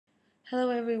Hello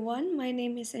everyone, my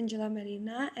name is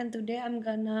Mayrina and today I'm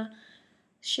gonna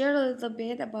share a little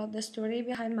bit about the story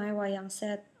behind my wayang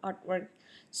set artwork.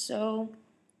 So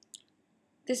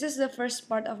this is the first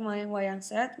part of my wayang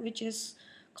set, which is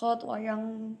called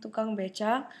Wayang Tukang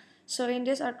Becak. So in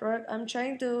this artwork, I'm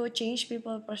trying to change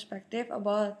people's perspective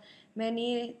about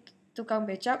many tukang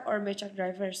becak or becak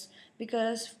drivers,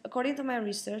 because according to my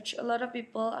research, a lot of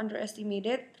people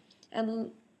underestimated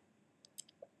and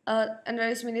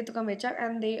underestimated tukang becak,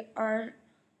 and they are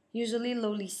usually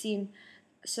lowly seen.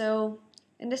 So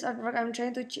in this artwork, I'm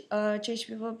trying to change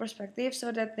people's perspective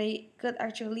so that they could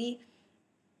actually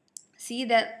see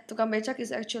that tukang becak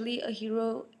is actually a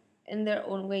hero in their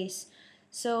own ways.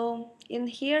 So in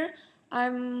here,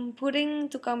 I'm putting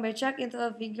tukang becak into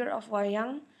a figure of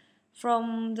wayang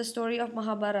from the story of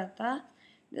Mahabharata.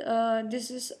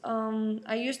 This is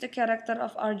I use the character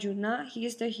of Arjuna. He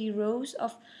is the heroes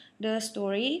of the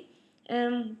story,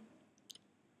 and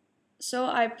so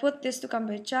I put this tukang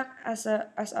becak as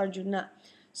Arjuna.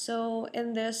 So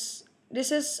in this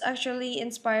is actually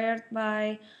inspired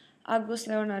by Agus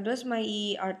Leonardo's my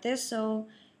artist. So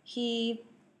he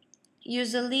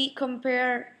usually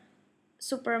compare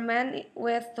Superman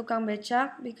with tukang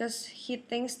becak because he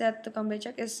thinks that tukang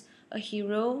becak is a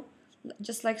hero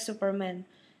just like Superman.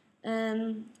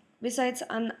 And besides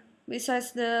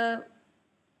the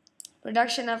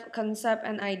production of concept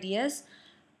and ideas,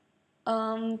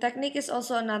 technique is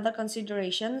also another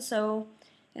consideration. So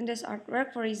in this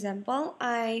artwork, for example,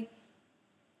 I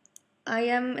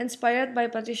am inspired by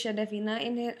Patricia Devina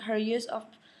in her use of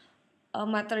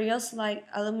materials like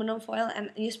aluminum foil and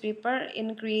newspaper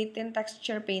in creating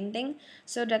texture painting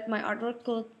so that my artwork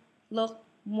could look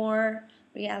more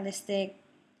realistic.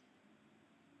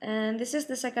 And this is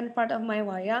the second part of my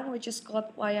wayang, which is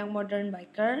called Wayang Modern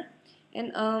Biker.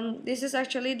 And this is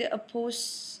actually the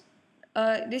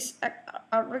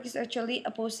artwork is actually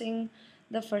opposing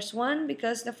the first one,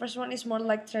 because the first one is more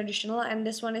like traditional and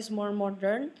this one is more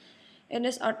modern. In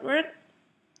this artwork,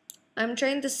 I'm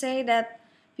trying to say that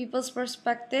people's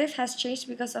perspective has changed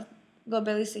because of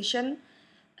globalization,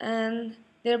 and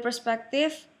their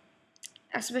perspective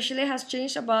especially has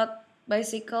changed about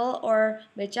bicycle or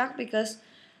becak, because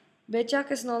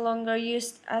becak is no longer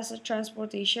used as a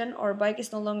transportation, or bike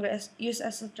is no longer used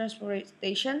as a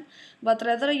transportation, but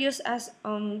rather used as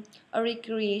a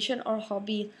recreation or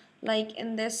hobby. Like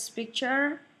in this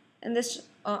picture, in this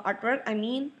artwork, I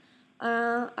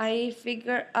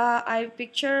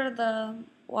picture the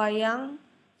wayang,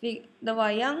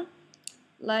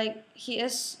 like he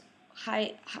is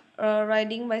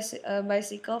riding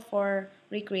bicycle for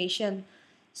recreation.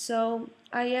 So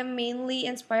I am mainly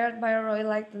inspired by Roy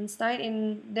Lichtenstein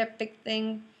in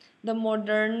depicting the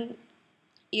modern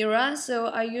era. So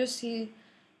I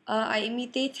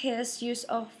imitate his use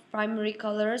of primary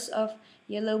colors of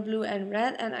yellow, blue, and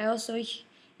red, and I also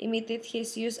imitate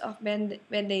his use of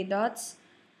band-aid dots.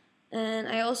 And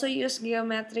I also use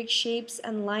geometric shapes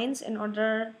and lines in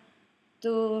order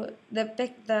to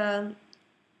depict the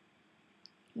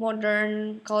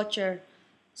modern culture.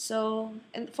 So,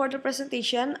 and for the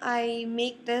presentation, I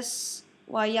make this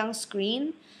wayang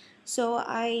screen. So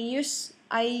I use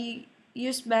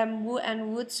bamboo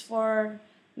and woods for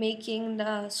making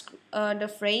the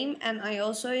frame, and I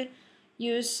also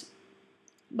use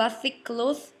batik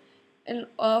cloth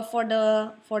for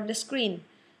the screen.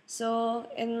 So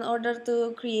in order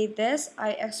to create this,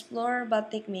 I explore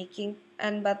batik making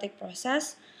and batik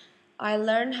process. I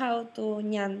learned how to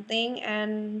nyanting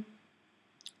and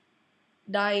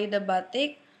dye the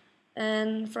batik,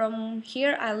 and from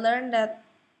here I learned that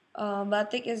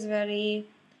batik is very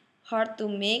hard to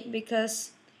make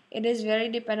because it is very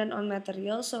dependent on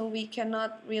material. So we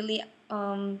cannot really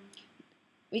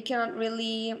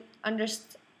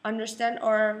understand,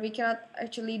 or we cannot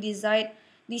actually decide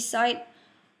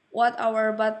what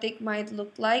our batik might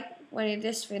look like when it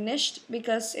is finished,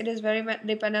 because it is very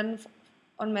dependent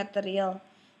on material.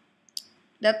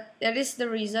 That is the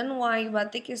reason why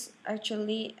batik is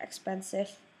actually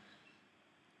expensive.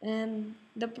 And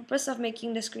the purpose of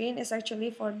making the screen is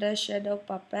actually for the shadow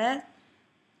puppet.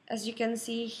 As you can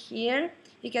see here,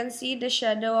 you can see the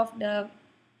shadow of the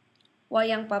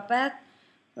wayang puppet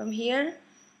from here.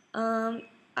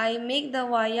 I make the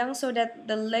wayang so that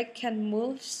the leg can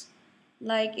move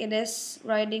like it is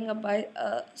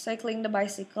cycling the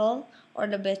bicycle or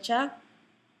the becak.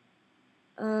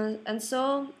 And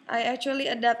so I actually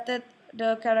adapted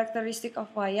the characteristic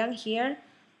of wayang here,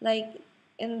 like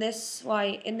in this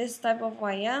type of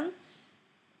wayang,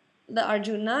 the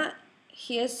Arjuna,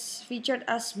 he is featured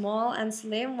as small and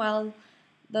slim, while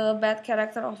the bad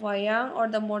character of wayang, or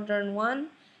the modern one,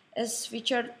 is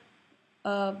featured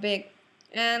big.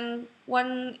 And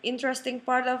one interesting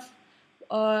part of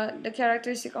the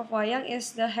characteristic of wayang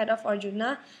is the head of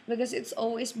Arjuna, because it's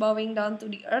always bowing down to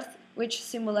the earth, which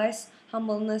symbolizes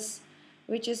humbleness,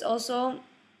 which is also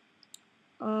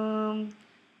um,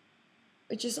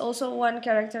 one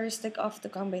characteristic of the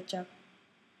Becak.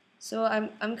 So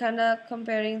I'm kind of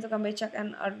comparing the Becak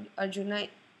and Arjuna.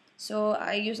 So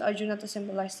I use Arjuna to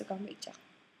symbolize the Becak.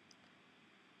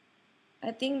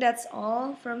 I think that's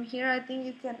all. From here, I think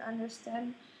you can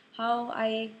understand how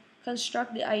I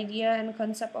construct the idea and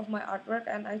concept of my artwork,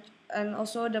 and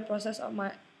also the process of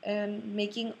my and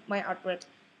making my artwork.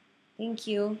 Thank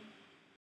you.